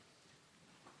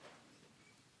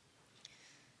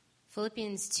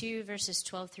Philippians 2, verses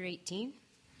 12 through 18.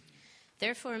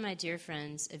 Therefore, my dear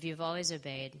friends, if you have always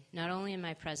obeyed, not only in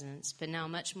my presence, but now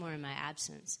much more in my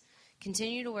absence,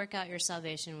 continue to work out your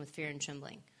salvation with fear and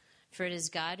trembling. For it is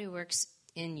God who works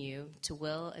in you to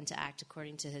will and to act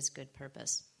according to his good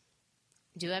purpose.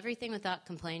 Do everything without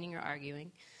complaining or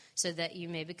arguing, so that you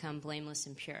may become blameless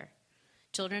and pure,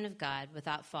 children of God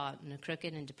without fault in a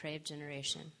crooked and depraved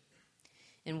generation,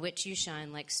 in which you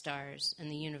shine like stars in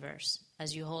the universe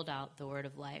as you hold out the word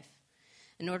of life,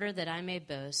 in order that I may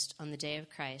boast on the day of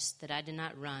Christ that I did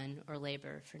not run or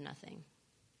labor for nothing.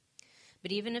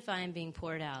 But even if I am being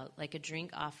poured out like a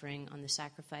drink offering on the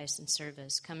sacrifice and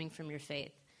service coming from your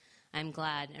faith, I am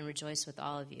glad and rejoice with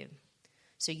all of you.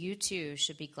 So you too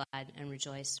should be glad and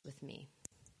rejoice with me.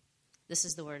 This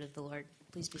is the word of the Lord.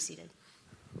 Please be seated.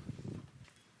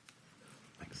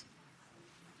 Thanks.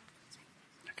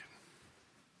 Okay.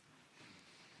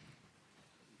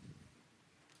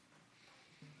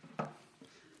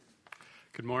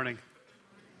 Good morning.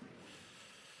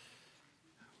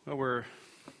 Well, we're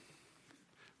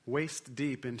waist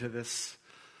deep into this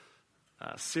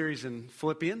series in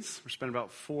Philippians. We're spending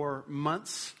about 4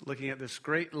 months looking at this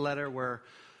great letter where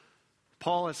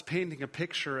Paul is painting a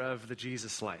picture of the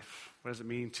Jesus life. What does it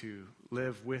mean to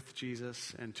live with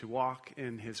Jesus and to walk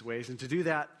in his ways and to do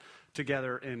that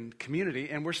together in community?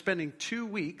 And we're spending 2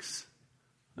 weeks.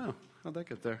 Oh, how'd that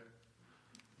get there?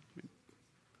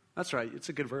 That's right. It's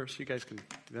a good verse. You guys can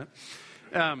do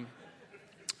that.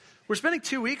 We're spending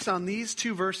 2 weeks on these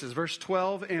 2 verses, verse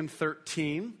 12 and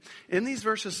 13. In these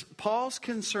verses, Paul's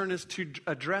concern is to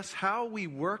address how we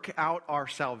work out our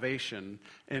salvation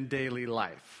in daily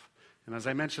life. And as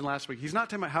I mentioned last week, he's not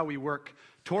talking about how we work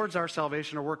towards our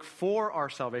salvation or work for our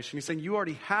salvation. He's saying you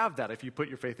already have that if you put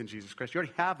your faith in Jesus Christ. You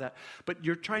already have that, but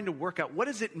you're trying to work out what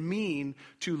does it mean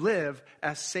to live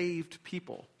as saved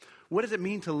people? What does it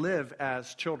mean to live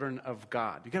as children of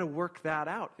God? You got to work that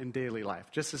out in daily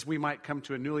life. Just as we might come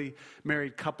to a newly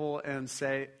married couple and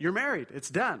say, you're married, it's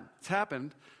done, it's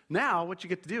happened. Now what you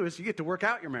get to do is you get to work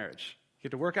out your marriage. You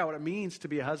get to work out what it means to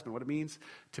be a husband, what it means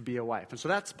to be a wife. And so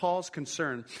that's Paul's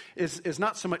concern, is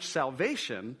not so much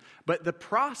salvation, but the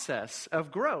process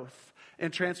of growth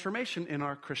and transformation in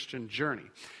our Christian journey.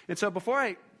 And so before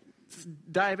I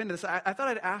dive into this, I thought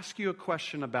I'd ask you a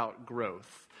question about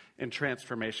growth and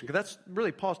transformation, because that's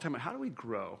really Paul's talking about. How do we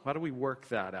grow? How do we work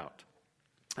that out?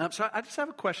 So I just have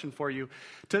a question for you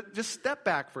to just step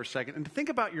back for a second and to think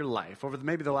about your life over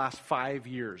maybe the last 5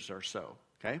 years or so,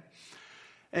 okay?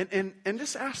 And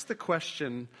just ask the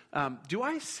question, do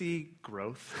I see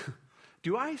growth?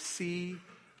 Do I see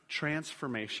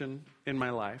transformation in my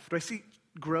life? Do I see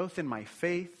growth in my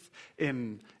faith,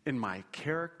 in my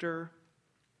character?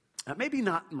 Maybe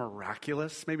not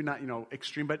miraculous, maybe not,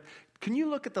 extreme, but can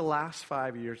you look at the last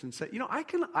 5 years and say,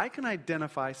 I can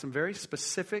identify some very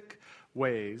specific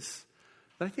ways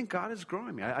that I think God is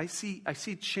growing me. I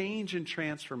see change and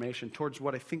transformation towards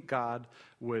what I think God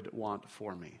would want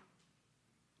for me.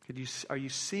 Are you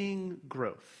seeing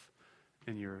growth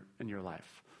in your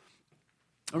life?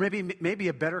 Or maybe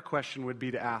a better question would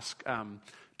be to ask,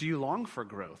 do you long for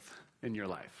growth in your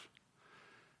life?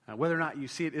 Whether or not you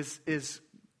see it, is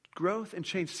growth and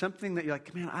change something that you're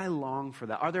like, man, I long for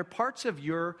that? Are there parts of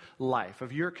your life,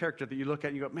 of your character that you look at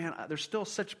and you go, man, there's still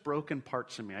such broken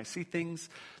parts in me. I see things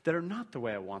that are not the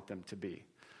way I want them to be.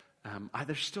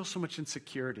 There's still so much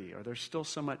insecurity, or there's still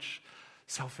so much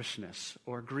selfishness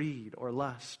or greed or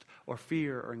lust or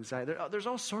fear or anxiety. There's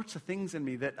all sorts of things in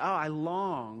me that, I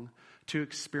long to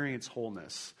experience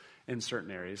wholeness in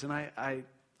certain areas. And I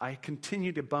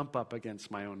continue to bump up against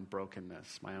my own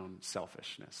brokenness, my own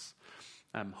selfishness.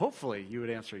 Hopefully you would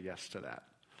answer yes to that.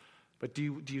 But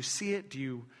do you see it? Do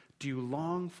you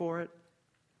long for it?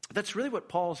 That's really what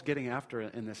Paul's getting after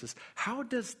in this, is how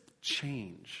does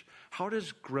change, how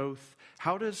does growth,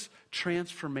 how does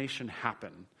transformation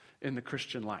happen in the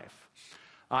Christian life?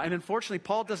 And unfortunately,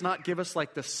 Paul does not give us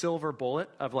like the silver bullet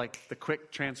of like the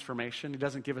quick transformation. He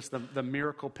doesn't give us the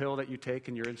miracle pill that you take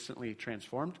and you're instantly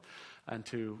transformed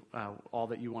into all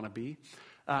that you want to be.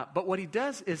 But what he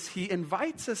does is he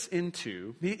introduces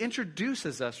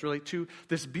us really to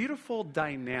this beautiful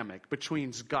dynamic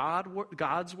between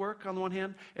God's work on the one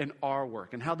hand and our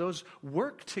work, and how those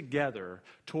work together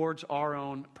towards our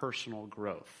own personal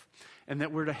growth. And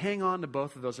that we're to hang on to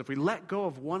both of those. If we let go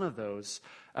of one of those,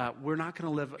 we're not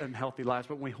going to live in healthy lives.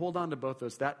 But when we hold on to both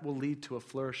those, that will lead to a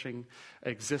flourishing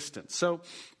existence. So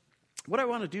what I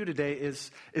want to do today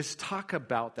is talk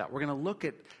about that. We're going to look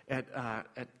at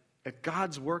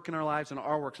God's work in our lives and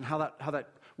our works, and how that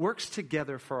works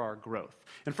together for our growth.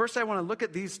 And first I want to look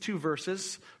at these two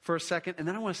verses for a second, and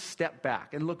then I want to step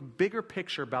back and look bigger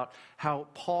picture about how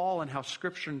Paul and how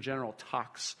Scripture in general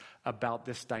talks about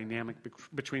this dynamic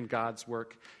between God's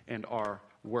work and our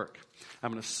work.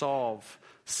 I'm going to solve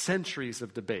centuries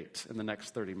of debate in the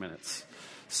next 30 minutes.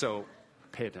 So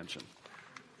pay attention.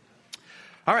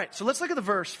 All right, so let's look at the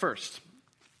verse first.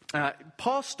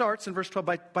 Paul starts in verse 12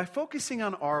 by focusing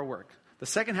on our work. The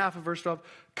second half of verse 12,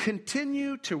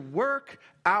 continue to work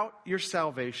out your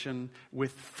salvation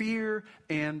with fear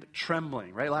and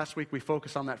trembling. Right? Last week we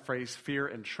focused on that phrase, fear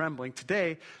and trembling.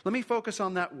 Today, let me focus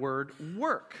on that word,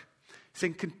 work.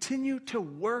 Saying continue to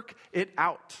work it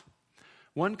out.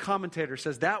 One commentator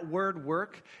says that word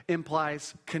work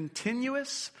implies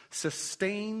continuous,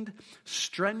 sustained,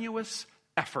 strenuous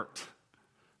effort.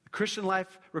 The Christian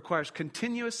life requires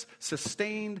continuous,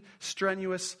 sustained,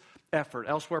 strenuous effort.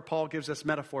 Elsewhere, Paul gives us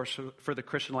metaphors for the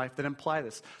Christian life that imply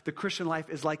this. The Christian life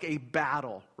is like a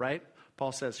battle, right?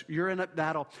 Paul says, you're in a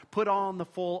battle. Put on the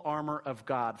full armor of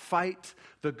God. Fight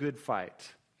the good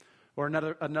fight. Or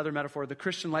another metaphor, the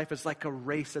Christian life is like a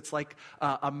race. It's like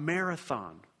a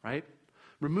marathon, right?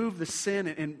 Remove the sin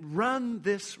and run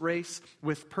this race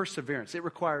with perseverance. It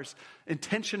requires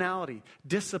intentionality,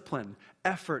 discipline,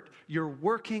 effort. You're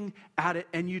working at it,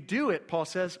 and you do it, Paul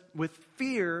says, with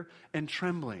fear and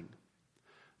trembling.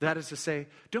 That is to say,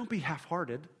 don't be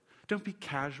half-hearted. Don't be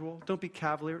casual. Don't be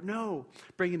cavalier. No,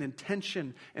 bring an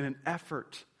intention and an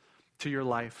effort to your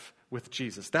life with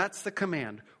Jesus. That's the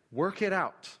command. Work it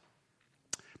out.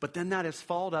 But then that is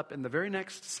followed up in the very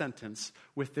next sentence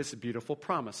with this beautiful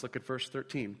promise. Look at verse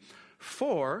 13.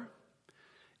 For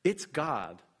it's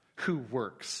God who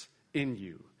works in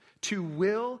you to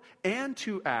will and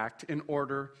to act in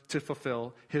order to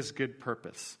fulfill his good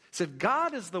purpose. He said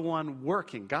God is the one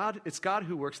working. It's God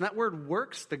who works. And that word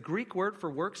works, the Greek word for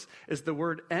works, is the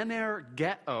word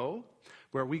energeo,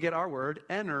 where we get our word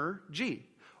energy,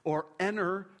 or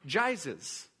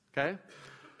energizes. Okay?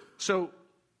 So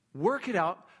work it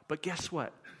out, but guess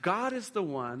what? God is the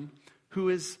one who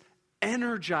is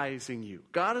energizing you.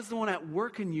 God is the one at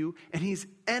work in you, and he's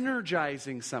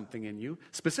energizing something in you.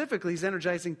 Specifically, he's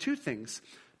energizing two things: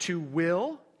 to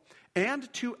will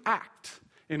and to act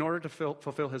in order to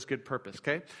fulfill his good purpose,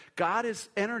 okay? God is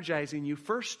energizing you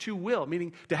first to will,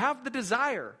 meaning to have the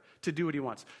desire to do what he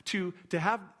wants, to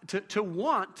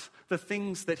want the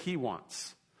things that he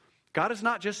wants. God is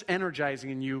not just energizing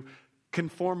in you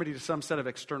conformity to some set of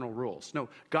external rules. No,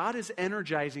 God is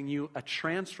energizing you a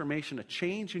transformation, a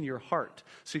change in your heart.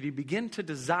 So you begin to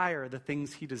desire the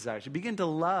things he desires. You begin to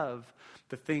love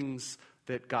the things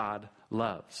that God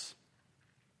loves.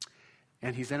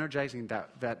 And he's energizing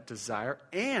that desire.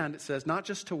 And it says not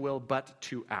just to will, but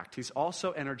to act. He's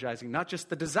also energizing not just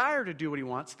the desire to do what he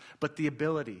wants, but the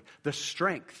ability, the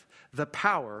strength, the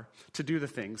power to do the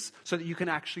things so that you can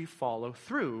actually follow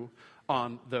through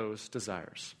on those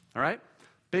desires. All right?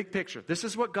 Big picture. This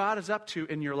is what God is up to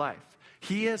in your life.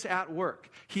 He is at work.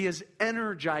 He is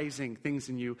energizing things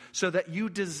in you so that you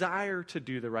desire to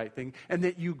do the right thing and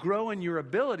that you grow in your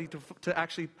ability to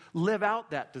actually live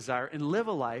out that desire and live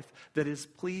a life that is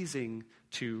pleasing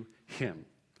to him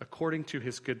according to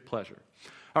his good pleasure.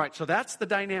 All right, so that's the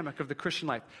dynamic of the Christian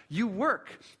life. You work,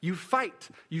 you fight,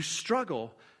 you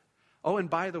struggle. Oh, and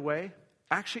by the way,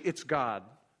 actually it's God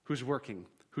who's working,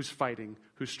 who's fighting,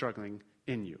 who's struggling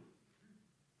in you.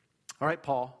 All right,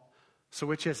 Paul, so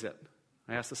which is it?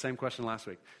 I asked the same question last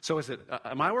week. So is it,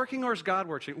 am I working or is God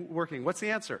working? What's the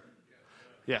answer?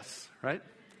 Yes, right?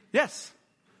 Yes.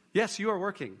 Yes, you are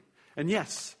working. And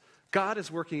yes, God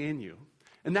is working in you.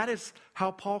 And that is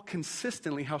how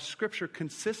how Scripture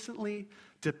consistently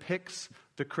depicts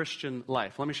the Christian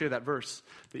life. Let me show you that verse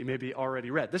that you maybe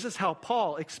already read. This is how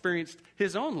Paul experienced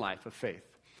his own life of faith.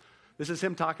 This is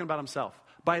him talking about himself.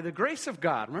 By the grace of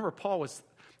God, remember Paul was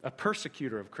a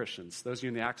persecutor of Christians. Those of you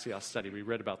in the Axios study, we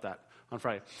read about that on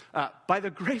Friday. By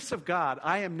the grace of God,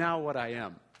 I am now what I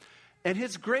am. And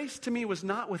his grace to me was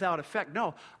not without effect.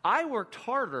 No, I worked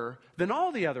harder than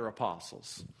all the other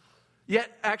apostles.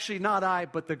 Yet, actually, not I,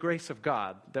 but the grace of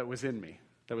God that was in me,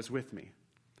 that was with me.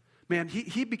 Man,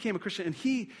 he became a Christian, and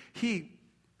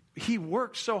he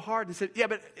worked so hard and said, yeah,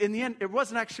 but in the end, it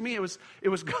wasn't actually me. It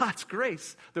was God's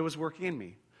grace that was working in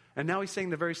me. And now he's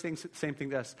saying the very same thing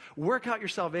to us. Work out your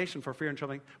salvation with fear and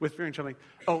trembling.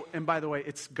 Oh, and by the way,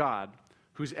 it's God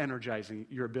who's energizing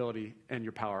your ability and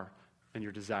your power and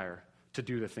your desire to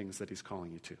do the things that he's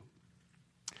calling you to.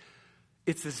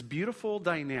 It's this beautiful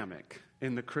dynamic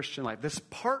in the Christian life, this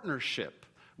partnership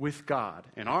with God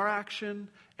in our action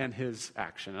and his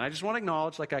action. And I just want to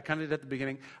acknowledge, like I kind of did at the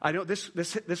beginning, I know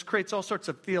this creates all sorts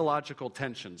of theological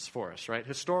tensions for us, right?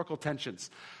 Historical tensions.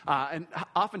 And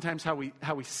oftentimes how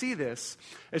we see this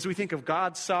is we think of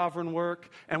God's sovereign work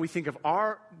and we think of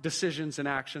our decisions and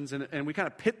actions, and we kind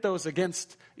of pit those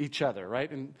against each other, right?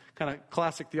 And kind of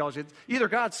classic theology. It's either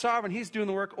God's sovereign, he's doing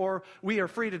the work, or we are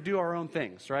free to do our own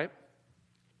things, right?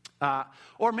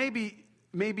 Or maybe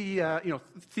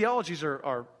theologies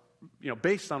are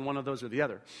based on one of those or the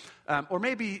other. Or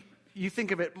maybe you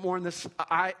think of it more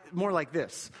like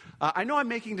this. I know I'm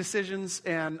making decisions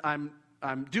and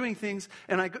I'm doing things,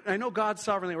 and I know God's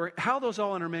sovereignly work. How those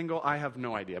all intermingle, I have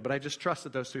no idea. But I just trust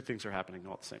that those two things are happening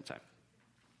all at the same time.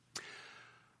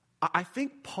 I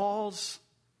think Paul's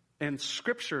and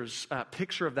Scripture's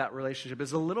picture of that relationship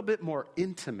is a little bit more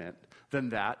intimate than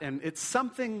that. And it's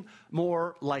something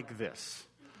more like this.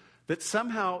 That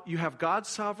somehow you have God's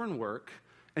sovereign work,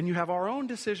 and you have our own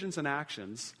decisions and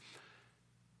actions,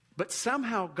 but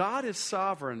somehow God is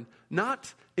sovereign,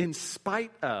 not in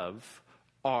spite of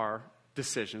our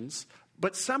decisions,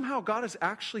 but somehow God is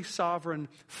actually sovereign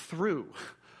through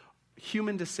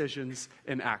human decisions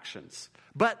and actions.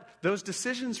 But those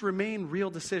decisions remain real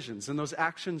decisions, and those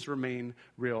actions remain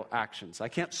real actions. I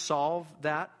can't solve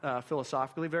that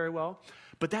philosophically very well,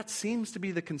 but that seems to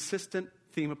be the consistent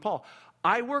theme of Paul.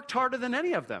 I worked harder than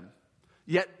any of them.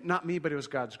 Yet not me, but it was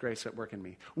God's grace at work in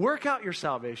me. Work out your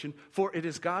salvation, for it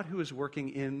is God who is working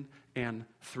in and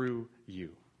through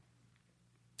you.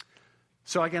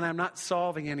 So again, I'm not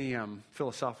solving any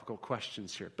philosophical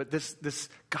questions here, but this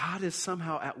God is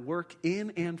somehow at work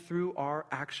in and through our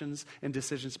actions and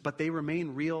decisions, but they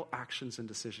remain real actions and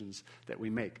decisions that we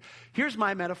make. Here's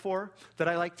my metaphor that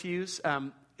I like to use.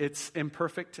 It's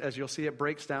imperfect, as you'll see. It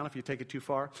breaks down if you take it too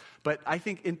far. But I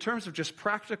think in terms of just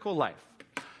practical life,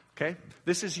 okay,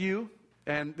 this is you,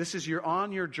 and you're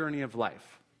on your journey of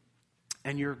life.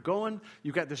 And you've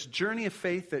got this journey of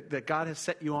faith that God has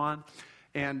set you on.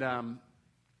 And,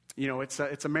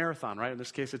 it's a marathon, right? In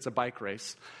this case, it's a bike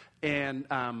race. And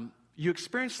you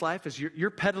experience life as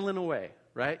you're pedaling away,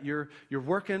 right? You're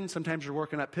working. Sometimes you're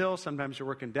working uphill. Sometimes you're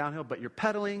working downhill. But you're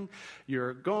pedaling.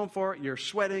 You're going for it. You're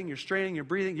sweating. You're straining. You're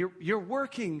breathing. You're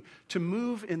working to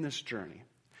move in this journey.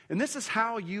 And this is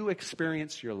how you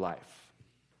experience your life.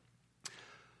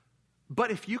 But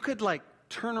if you could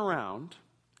turn around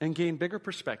and gain bigger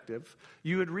perspective,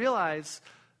 you would realize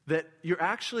that you're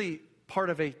actually part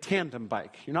of a tandem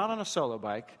bike. You're not on a solo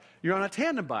bike. You're on a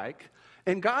tandem bike,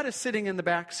 and God is sitting in the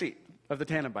back seat of the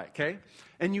tandem bike, okay?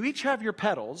 And you each have your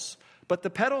pedals, but the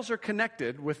pedals are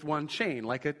connected with one chain,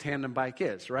 like a tandem bike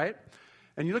is, right?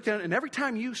 And you look at it, and every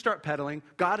time you start pedaling,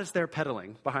 God is there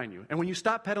pedaling behind you. And when you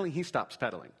stop pedaling, he stops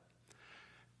pedaling.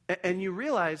 And you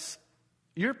realize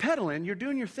you're pedaling, you're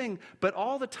doing your thing, but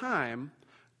all the time,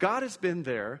 God has been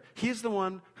there. He's the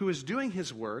one who is doing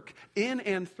his work in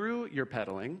and through your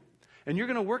pedaling. And you're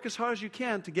going to work as hard as you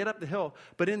can to get up the hill.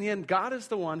 But in the end, God is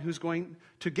the one who's going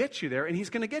to get you there. And he's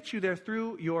going to get you there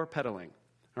through your pedaling.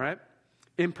 All right?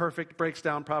 Imperfect, breaks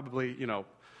down, probably,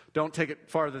 don't take it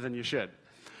farther than you should.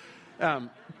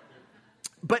 But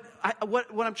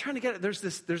what I'm trying to get at, there's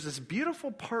this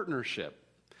beautiful partnership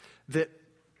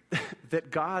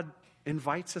that God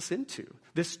invites us into.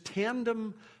 This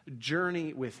tandem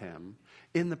journey with him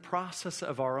in the process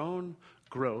of our own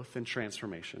growth and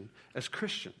transformation as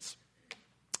Christians,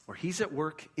 where he's at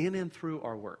work in and through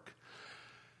our work.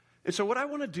 And so what I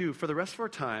want to do for the rest of our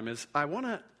time is I want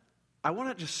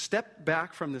to just step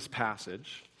back from this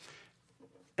passage,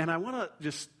 and I want to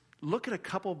just look at a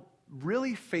couple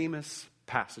really famous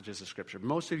passages of Scripture.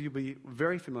 Most of you will be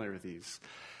very familiar with these.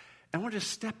 And I want to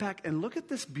just step back and look at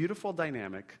this beautiful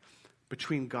dynamic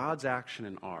between God's action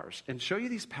and ours, and show you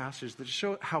these passages that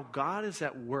show how God is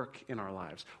at work in our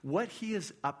lives, what he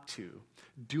is up to,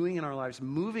 doing in our lives,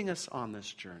 moving us on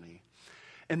this journey.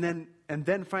 And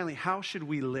then finally, how should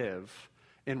we live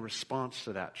in response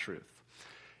to that truth?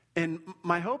 And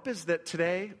my hope is that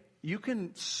today you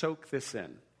can soak this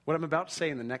in, what I'm about to say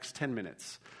in the next 10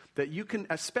 minutes, that you can,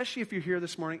 especially if you're here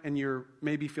this morning and you're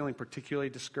maybe feeling particularly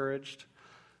discouraged,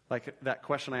 like that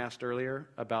question I asked earlier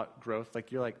about growth,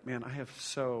 you're like, man, I have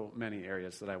so many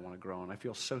areas that I want to grow in. I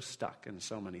feel so stuck in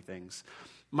so many things.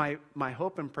 My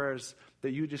hope and prayer is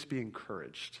that you just be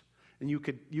encouraged, and you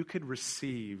could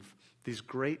receive these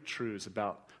great truths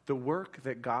about the work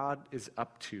that God is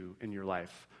up to in your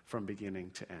life from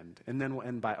beginning to end. And then we'll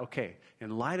end by, okay,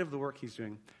 in light of the work he's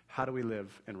doing, how do we live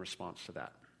in response to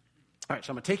that? All right,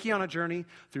 so I'm going to take you on a journey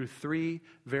through three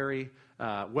very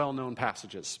well-known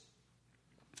passages.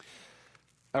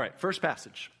 All right, first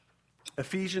passage,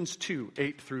 Ephesians 2,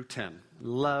 8 through 10.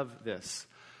 Love this.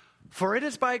 For it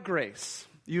is by grace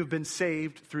you have been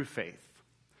saved through faith.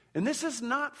 And this is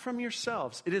not from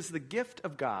yourselves. It is the gift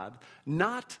of God,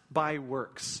 not by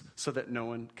works, so that no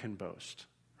one can boast.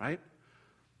 Right?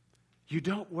 You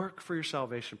don't work for your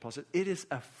salvation, Paul said. It is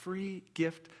a free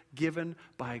gift given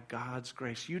by God's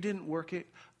grace. You didn't work it.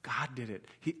 God did it.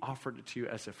 He offered it to you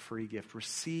as a free gift.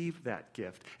 Receive that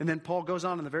gift. And then Paul goes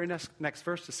on in the very next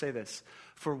verse to say this.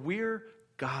 For we're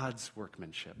God's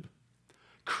workmanship,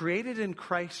 created in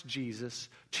Christ Jesus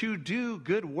to do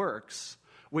good works,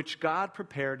 which God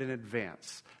prepared in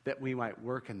advance that we might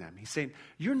work in them. He's saying,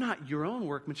 you're not your own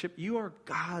workmanship. You are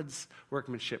God's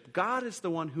workmanship. God is the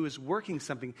one who is working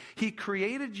something. He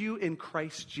created you in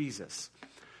Christ Jesus.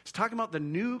 He's talking about the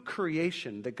new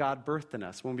creation that God birthed in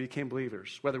us when we became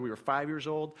believers. Whether we were 5 years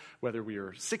old, whether we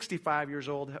were 65 years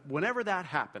old, whenever that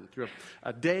happened, through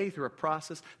a day, through a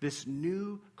process, this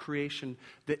new creation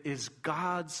that is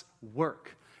God's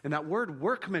work. And that word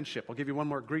workmanship, I'll give you one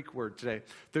more Greek word today.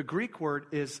 The Greek word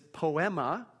is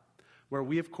poema, where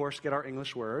we, of course, get our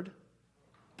English word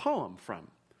poem from.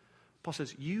 Paul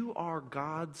says, you are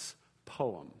God's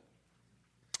poem.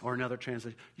 Or another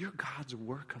translation, you're God's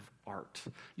work of art.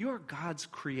 You are God's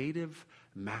creative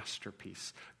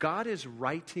masterpiece. God is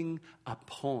writing a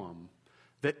poem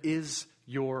that is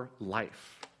your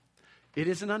life. It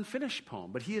is an unfinished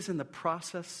poem, but he is in the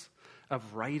process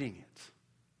of writing it.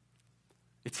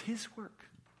 It's his work.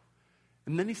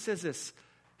 And then he says this,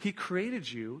 he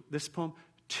created you, this poem,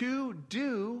 to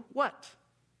do what?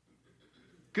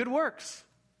 Good works.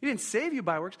 He didn't save you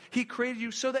by works. He created you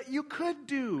so that you could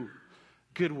do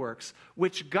good works,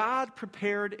 which God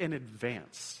prepared in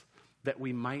advance that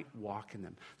we might walk in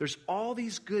them. There's all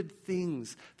these good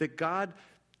things that God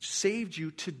saved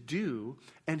you to do,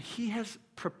 and he has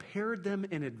prepared them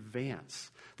in advance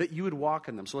that you would walk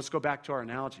in them. So let's go back to our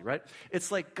analogy, right?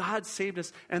 It's like God saved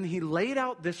us, and he laid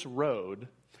out this road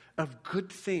of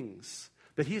good things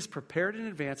that he has prepared in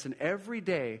advance, and every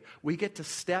day we get to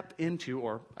step into,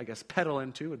 or I guess pedal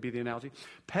into would be the analogy,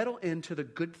 pedal into the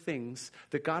good things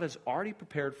that God has already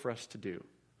prepared for us to do.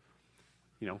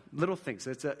 You know, little things.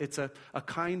 It's a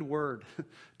kind word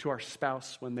to our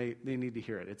spouse when they need to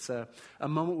hear it. It's a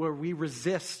moment where we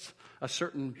resist a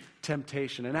certain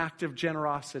temptation, an act of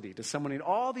generosity to someone, and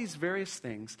all these various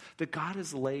things that God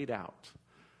has laid out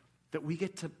that we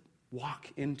get to walk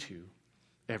into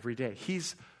every day.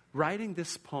 He's writing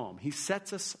this poem. He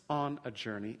sets us on a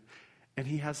journey, and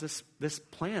he has this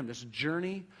plan, this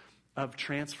journey of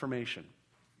transformation.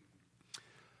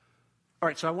 All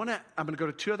right, so I'm going to go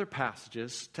to two other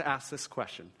passages to ask this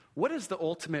question. What is the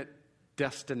ultimate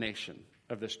destination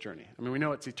of this journey? I mean, we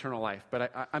know it's eternal life,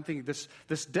 but I'm thinking this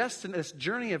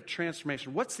journey of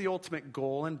transformation, what's the ultimate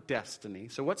goal and destiny?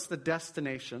 So what's the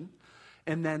destination?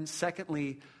 And then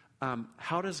secondly,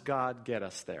 how does God get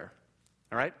us there?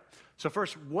 All right? So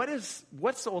first, what's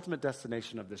the ultimate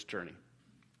destination of this journey?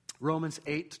 Romans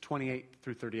 8:28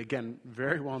 through 30. Again,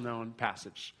 very well-known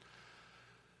passage.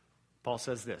 Paul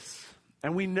says this,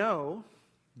 and we know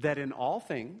that in all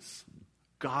things,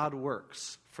 God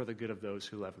works for the good of those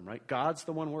who love him, right? God's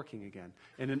the one working again.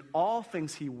 And in all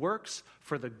things, he works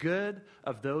for the good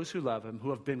of those who love him, who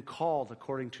have been called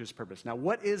according to his purpose. Now,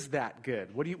 what is that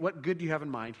good? What good do you have in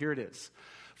mind? Here it is.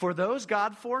 For those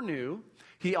God foreknew,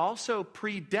 he also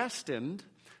predestined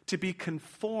to be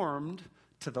conformed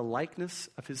to the likeness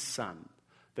of his Son,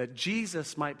 that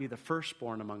Jesus might be the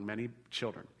firstborn among many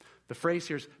children. The phrase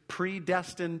here is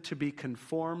predestined to be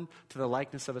conformed to the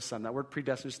likeness of his Son. That word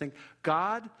predestined, just think,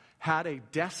 God had a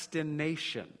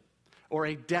destination or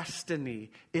a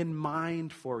destiny in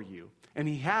mind for you. And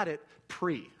he had it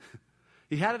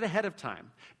He had it ahead of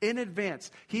time, in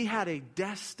advance. He had a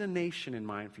destination in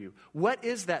mind for you. What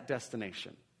is that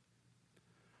destination?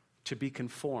 To be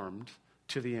conformed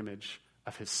to the image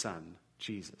of his Son,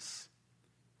 Jesus.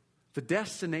 The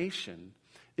destination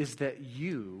is that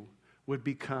you would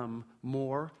become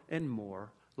more and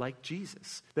more like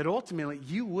Jesus. That ultimately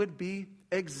you would be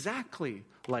exactly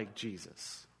like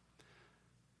Jesus.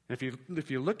 And if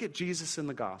you look at Jesus in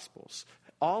the Gospels,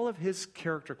 all of his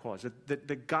character qualities,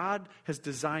 that God has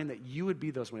designed that you would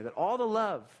be those ways, that all the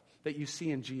love that you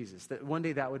see in Jesus, that one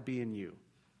day that would be in you.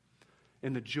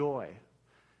 In the joy,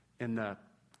 in the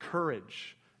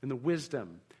courage, in the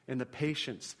wisdom, in the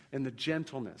patience, in the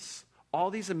gentleness, all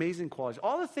these amazing qualities,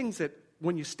 all the things that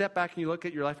when you step back and you look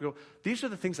at your life and go, these are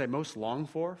the things I most long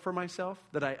for myself,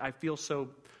 that I feel so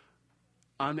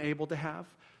unable to have.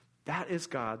 That is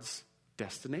God's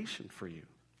destination for you.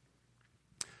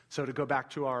 So to go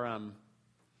back to our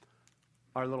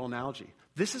little analogy,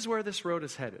 this is where this road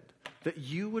is headed, that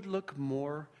you would look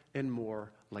more and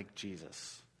more like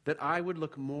Jesus. that I would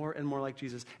look more and more like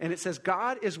Jesus. And it says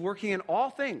God is working in all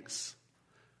things,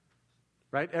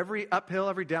 right? Every uphill,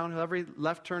 every downhill, every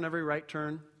left turn, every right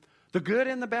turn, the good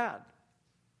and the bad,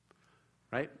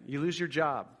 right? You lose your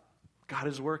job, God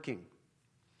is working.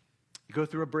 You go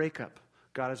through a breakup,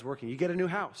 God is working. You get a new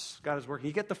house, God is working.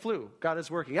 You get the flu, God is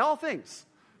working. All things,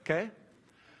 okay?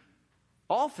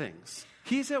 All things.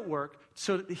 He's at work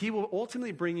so that he will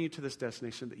ultimately bring you to this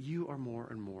destination that you are more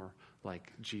and more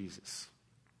like Jesus.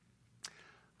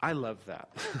 I love that.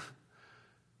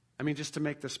 I mean, just to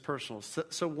make this personal.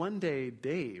 So one day,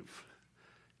 Dave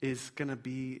is going to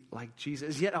be like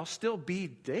Jesus. Yet I'll still be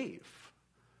Dave.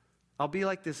 I'll be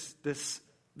like this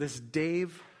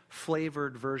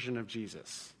Dave-flavored version of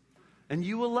Jesus. And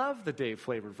you will love the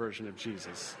Dave-flavored version of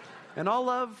Jesus. And I'll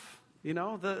love,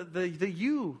 the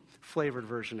you-flavored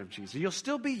version of Jesus. You'll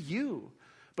still be you,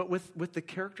 but with the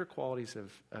character qualities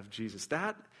of Jesus.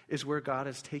 That is where God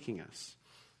is taking us.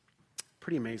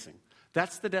 Pretty amazing.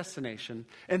 That's the destination.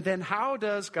 And then how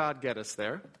does God get us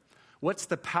there? What's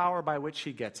the power by which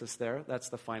he gets us there? That's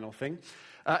the final thing.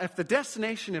 If the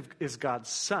destination is God's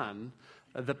Son,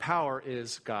 the power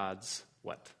is God's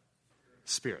what?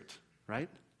 Spirit, right?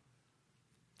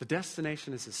 The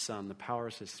destination is his Son. The power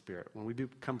is his Spirit. When we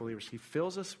become believers, he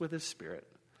fills us with his Spirit.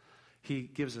 He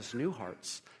gives us new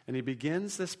hearts. And he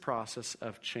begins this process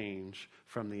of change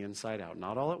from the inside out.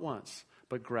 Not all at once,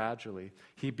 but gradually.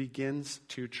 He begins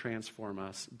to transform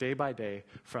us day by day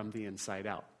from the inside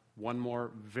out. One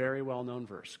more very well-known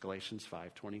verse, Galatians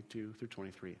 5:22 through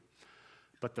 23.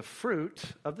 But the fruit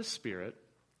of the Spirit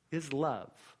is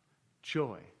love,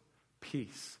 joy,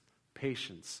 peace,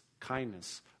 patience,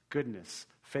 kindness, goodness,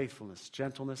 faithfulness,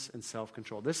 gentleness, and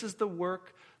self-control. This is the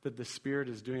work that the Spirit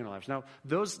is doing in our lives. Now,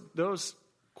 those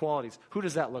qualities, who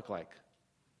does that look like?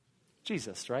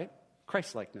 Jesus, right?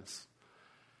 Christ-likeness.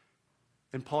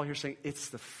 And Paul here saying it's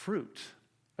the fruit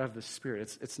of the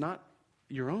Spirit. It's not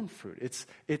your own fruit.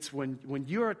 It's when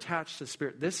you are attached to the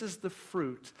Spirit, this is the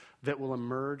fruit that will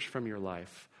emerge from your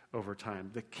life over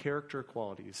time. The character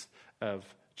qualities of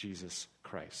Jesus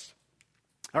Christ.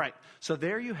 All right, so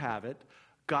there you have it.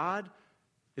 God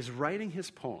is writing his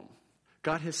poem.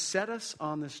 God has set us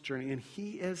on this journey, and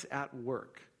he is at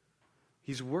work.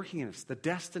 He's working in us. The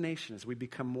destination is we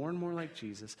become more and more like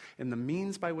Jesus, and the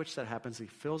means by which that happens, he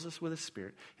fills us with his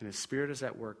Spirit, and his Spirit is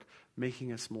at work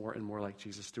making us more and more like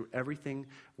Jesus through everything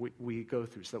we go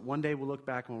through, so that one day we'll look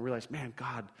back and we'll realize, man,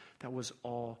 God, that was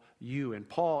all you. And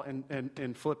Paul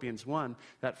in Philippians 1,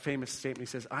 that famous statement,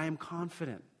 he says, I'm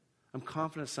confident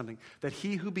of something, that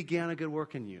he who began a good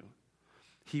work in you,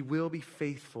 he will be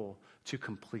faithful to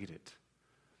complete it.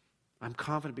 I'm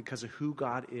confident because of who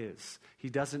God is. He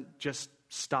doesn't just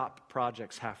stop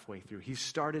projects halfway through. He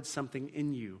started something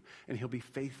in you, and he'll be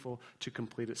faithful to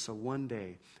complete it. So one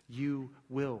day, you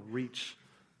will reach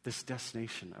this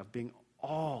destination of being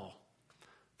all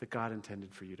that God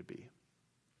intended for you to be.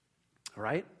 All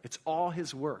right? It's all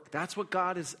his work. That's what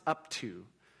God is up to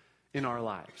in our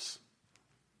lives.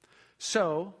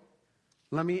 So,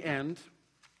 let me end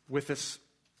with this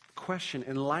question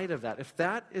in light of that. If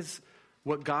that is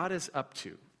what God is up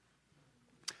to,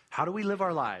 how do we live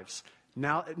our lives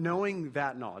now, knowing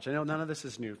that knowledge? I know none of this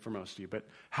is new for most of you, but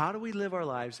how do we live our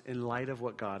lives in light of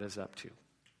what God is up to?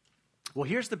 Well,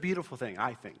 here's the beautiful thing,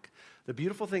 I think. The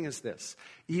beautiful thing is this.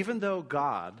 Even though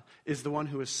God is the one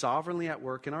who is sovereignly at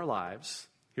work in our lives,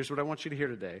 here's what I want you to hear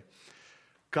today.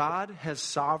 God has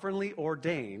sovereignly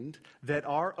ordained that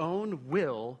our own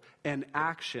will and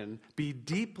action be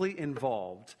deeply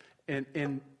involved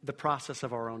in the process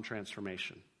of our own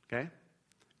transformation, okay?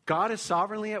 God is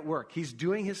sovereignly at work. He's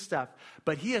doing his stuff,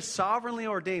 but he has sovereignly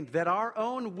ordained that our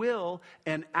own will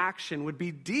and action would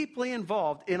be deeply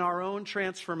involved in our own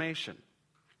transformation.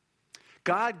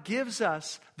 God gives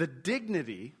us the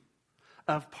dignity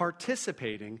of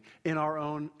participating in our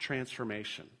own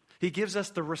transformation. He gives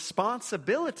us the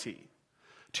responsibility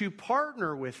to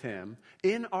partner with him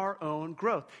in our own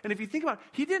growth. And if you think about it,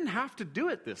 he didn't have to do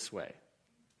it this way.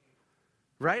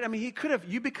 Right? I mean, he could have,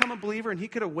 you become a believer and he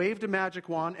could have waved a magic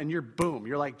wand and you're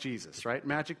like Jesus, right?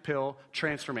 Magic pill,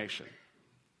 transformation.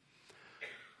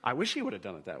 I wish he would have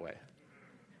done it that way.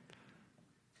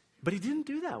 But he didn't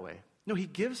do that way. No, he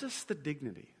gives us the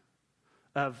dignity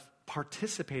of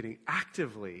participating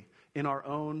actively in our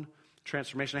own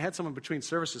transformation. I had someone between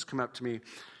services come up to me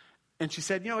and she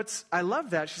said, I love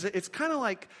that. She said, it's kind of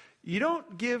like you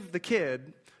don't give the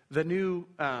kid the new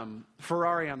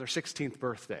Ferrari on their 16th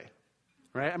birthday.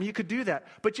 Right? I mean, you could do that,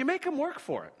 but you make them work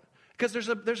for it because there's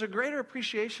a greater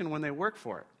appreciation when they work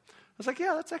for it. I was like,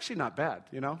 yeah, that's actually not bad,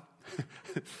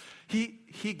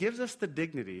 He gives us the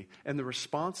dignity and the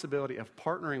responsibility of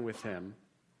partnering with him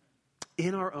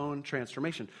in our own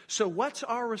transformation. So what's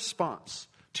our response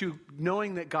to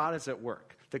knowing that God is at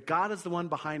work? That God is the one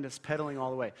behind us pedaling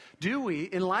all the way. Do we,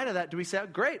 in light of that, do we say,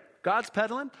 great, God's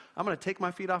pedaling. I'm going to take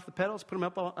my feet off the pedals, put them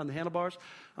up on the handlebars.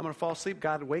 I'm going to fall asleep.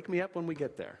 God, wake me up when we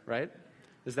get there, right?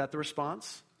 Is that the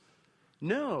response?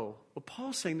 No. Well,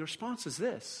 Paul's saying the response is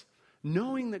this.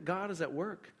 Knowing that God is at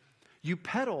work, you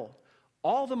pedal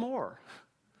all the more.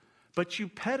 But you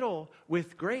pedal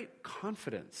with great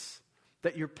confidence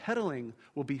that your pedaling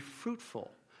will be fruitful,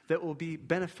 that will be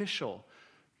beneficial,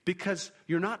 because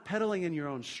you're not pedaling in your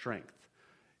own strength.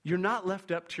 You're not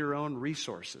left up to your own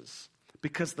resources,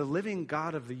 because the living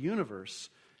God of the universe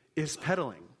is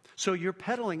pedaling. So your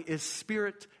pedaling is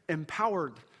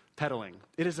spirit-empowered pedaling.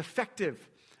 It is effective.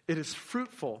 It is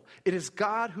fruitful. It is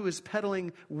God who is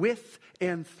pedaling with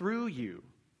and through you.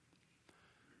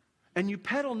 And you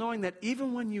pedal knowing that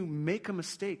even when you make a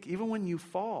mistake, even when you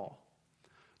fall,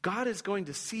 God is going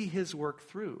to see his work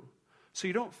through. So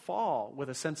you don't fall with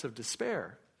a sense of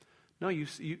despair. No,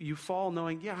 you fall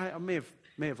knowing, I may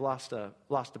have lost a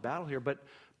battle here, but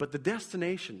the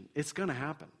destination, it's going to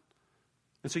happen.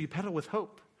 And so you pedal with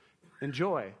hope and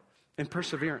joy and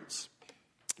perseverance,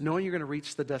 knowing you're going to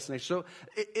reach the destination. So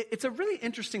it's a really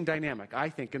interesting dynamic, I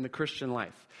think, in the Christian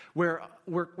life, where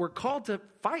we're called to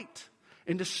fight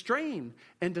and to strain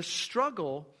and to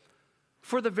struggle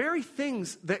for the very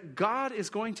things that God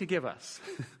is going to give us.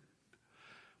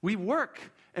 We work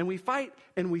and we fight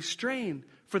and we strain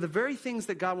for the very things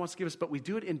that God wants to give us, but we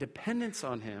do it in dependence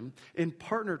on him, in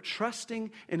partner,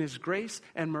 trusting in his grace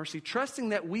and mercy, trusting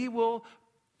that we will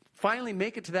finally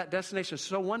make it to that destination.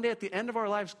 So one day at the end of our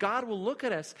lives, God will look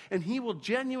at us and he will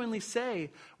genuinely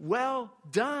say, well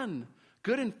done,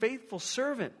 good and faithful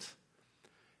servant.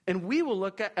 And we will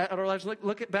look at our lives,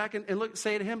 look back and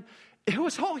say to him, it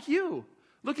was all you.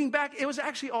 Looking back, it was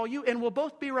actually all you, and we'll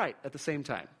both be right at the same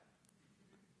time.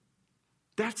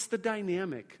 That's the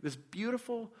dynamic, this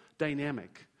beautiful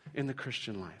dynamic in the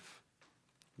Christian life.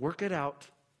 Work it out,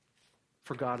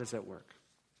 for God is at work.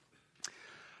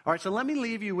 All right, so let me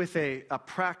leave you with a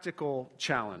practical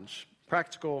challenge,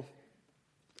 practical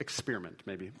experiment,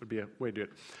 maybe would be a way to do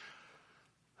it.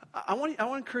 I want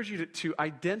to encourage you to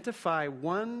identify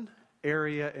one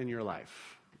area in your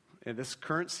life, in this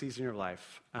current season of your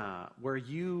life, where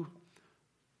you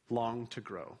long to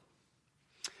grow.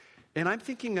 And I'm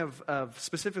thinking of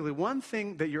specifically one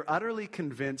thing that you're utterly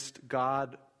convinced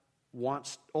God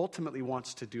ultimately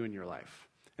wants to do in your life.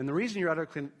 And the reason you're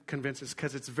utterly convinced is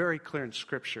because it's very clear in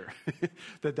Scripture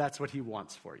that that's what he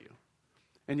wants for you.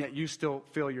 And yet you still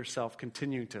feel yourself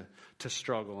continuing to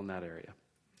struggle in that area.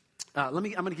 I'm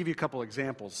going to give you a couple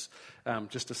examples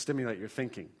just to stimulate your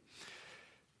thinking.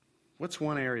 What's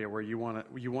one area where you want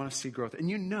to see growth? And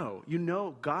you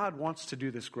know God wants to do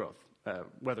this growth,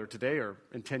 whether today or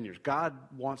in 10 years. God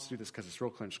wants to do this because it's real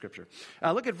clear in Scripture.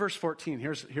 Look at verse 14.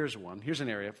 Here's one. Here's an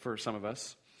area for some of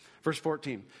us. Verse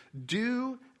 14.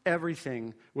 Do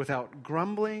everything without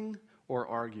grumbling or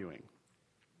arguing.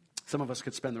 Some of us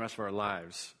could spend the rest of our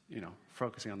lives,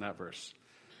 focusing on that verse.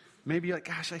 Maybe you're like,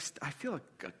 gosh, I feel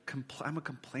like I'm a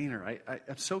complainer.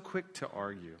 I'm so quick to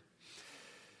argue.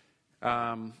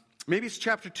 Maybe it's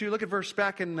chapter 2. Look at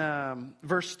back in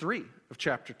verse 3 of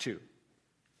chapter 2.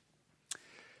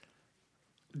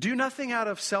 Do nothing out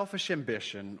of selfish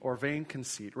ambition or vain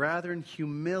conceit. Rather, in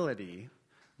humility,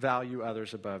 value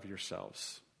others above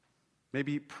yourselves.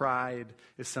 Maybe pride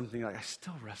is something like, I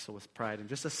still wrestle with pride and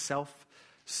just a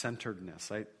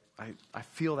self-centeredness. I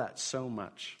feel that so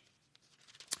much.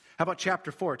 How about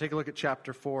chapter 4? Take a look at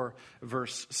chapter 4,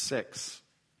 verse 6.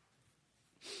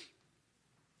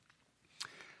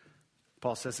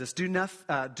 Paul says this,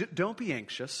 don't be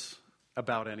anxious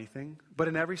about anything, but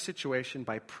in every situation,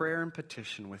 by prayer and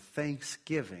petition, with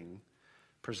thanksgiving,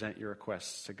 present your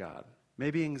requests to God.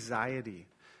 Maybe anxiety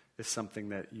is something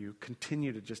that you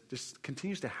continue to just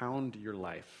continues to hound your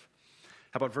life.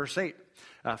 How about verse 8?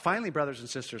 Finally, brothers and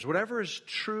sisters, whatever is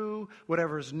true,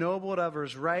 whatever is noble, whatever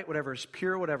is right, whatever is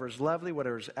pure, whatever is lovely,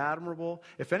 whatever is admirable,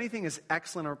 if anything is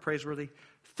excellent or praiseworthy,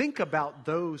 think about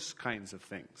those kinds of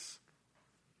things.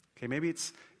 Okay, maybe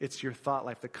it's your thought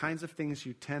life, the kinds of things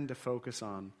you tend to focus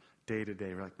on day to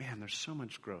day. We're like, man, there's so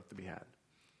much growth to be had.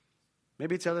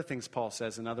 Maybe it's other things Paul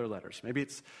says in other letters. Maybe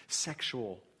it's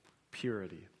sexual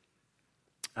purity.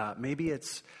 Maybe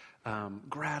it's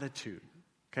gratitude.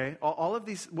 Okay, all of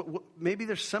these, maybe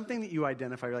there's something that you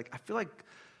identify. You're like, I feel like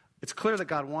it's clear that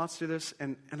God wants to do this,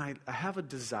 and I have a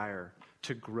desire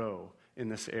to grow in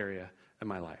this area in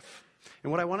my life.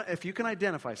 And if you can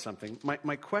identify something,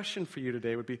 my question for you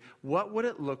today would be, what would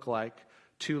it look like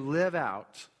to live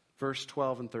out verse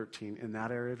 12 and 13 in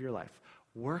that area of your life?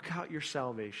 work out your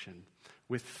salvation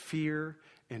with fear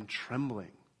and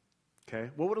trembling. Okay?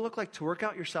 What would it look like to work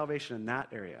out your salvation in that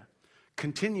area?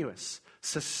 Continuous,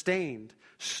 sustained,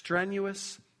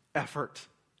 strenuous effort.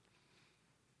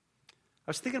 I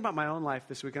was thinking about my own life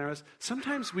this week, and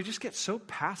sometimes we just get so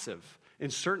passive in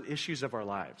certain issues of our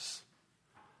lives.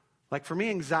 Like for me,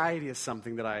 anxiety is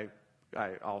something that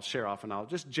I'll share often. I'll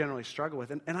just generally struggle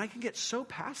with, and I can get so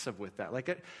passive with that.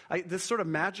 Like this sort of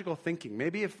magical thinking.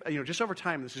 Maybe if just over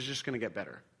time, this is just going to get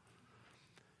better.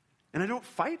 And I don't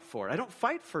fight for it. I don't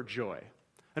fight for joy.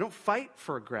 I don't fight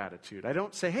for gratitude. I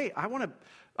don't say, hey, I want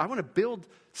to build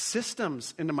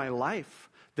systems into my life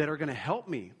that are going to help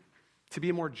me to be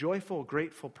a more joyful,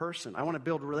 grateful person. I want to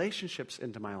build relationships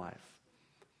into my life.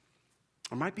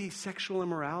 Or it might be sexual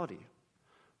immorality.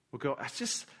 We'll go,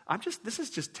 this is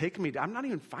just taking me, I'm not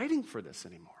even fighting for this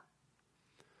anymore.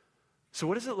 So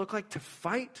what does it look like to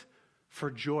fight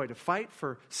for joy, to fight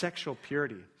for sexual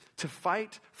purity, to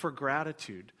fight for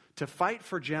gratitude, to fight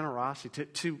for generosity,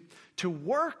 to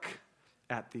work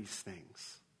at these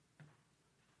things?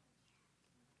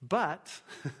 But,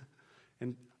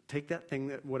 and take that thing,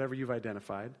 that whatever you've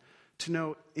identified, to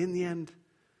know in the end,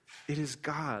 it is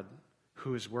God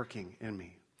who is working in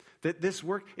me. That this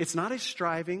work, it's not a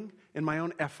striving in my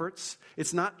own efforts.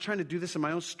 It's not trying to do this in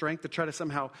my own strength to try to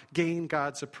somehow gain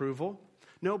God's approval.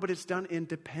 No, but it's done in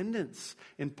dependence,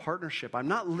 in partnership. I'm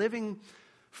not living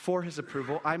for his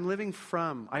approval. I'm living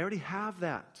from. I already have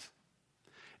that.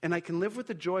 And I can live with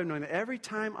the joy of knowing that every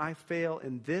time I fail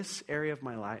in this area of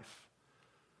my life,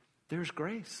 there's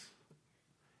grace.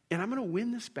 And I'm going to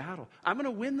win this battle. I'm going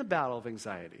to win the battle of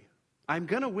anxiety. I'm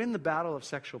going to win the battle of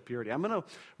sexual purity. I'm going to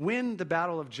win the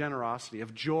battle of generosity,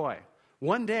 of joy,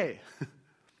 one day.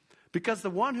 Because the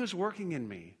one who's working in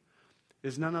me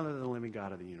is none other than the living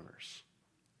God of the universe.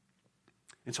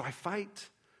 And so I fight,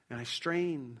 and I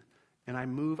strain, and I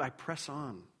move, I press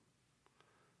on.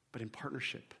 But in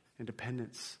partnership, in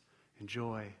dependence, in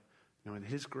joy, knowing that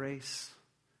his grace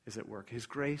is at work. His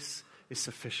grace is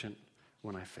sufficient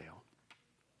when I fail.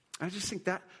 I just think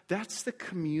that's the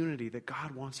community that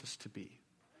God wants us to be.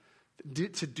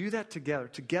 To do that together.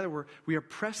 Together we are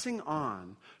pressing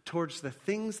on towards the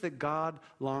things that God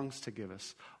longs to give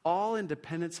us. All in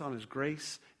dependence on his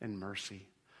grace and mercy.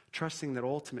 Trusting that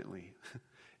ultimately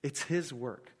it's his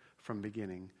work from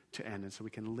beginning to end. And so we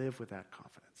can live with that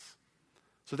confidence.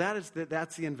 So that's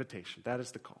the invitation. That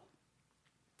is the call.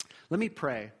 Let me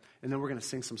pray, and then we're going to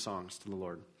sing some songs to the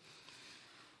Lord.